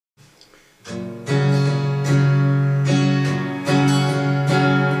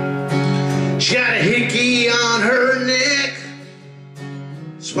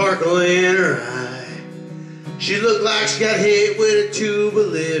she got hit with a tube of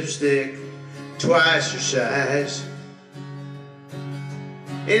lipstick, twice her size.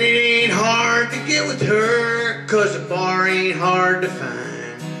 And it ain't hard to get with her, 'cause the bar ain't hard to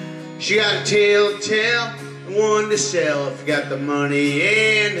find. She got a tale to tell and one to sell if you got the money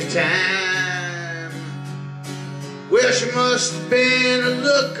and the time. Well, she must have been a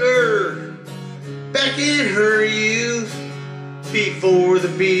looker back in her youth, before the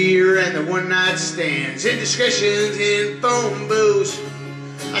beer and the one-night stands, indiscretions in phone booths.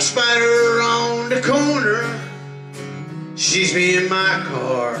 I spied her on the corner, she's me in my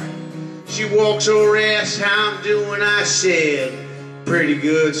car. She walks over, asks how I'm doing. I said, pretty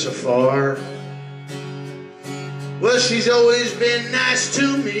good so far. Well, she's always been nice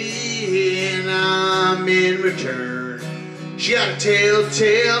to me, and I'm in return. She got a tale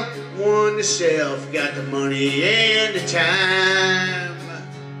to tell, one to sell, if you got the money and the time.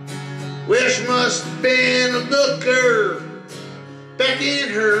 Well, she must have been a looker back in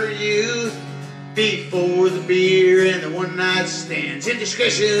her youth, before the beer and the one-night stands,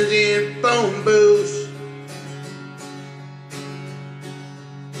 indiscretions in phone booths.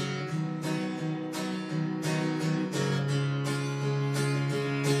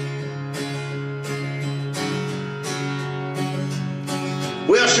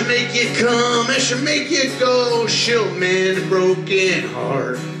 Well, she'll make you come and she'll make you go. She'll mend a broken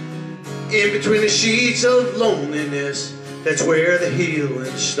heart. In between the sheets of loneliness, that's where the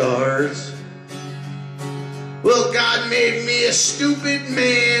healing starts. Well, God made me a stupid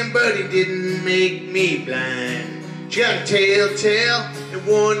man, but He didn't make me blind. She got a tale to tell and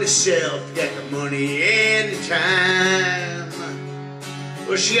one to sell, if you got the money and the time.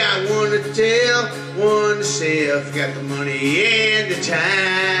 Well, she got one to tell, one to sell, if you got the money and the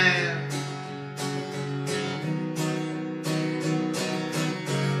time.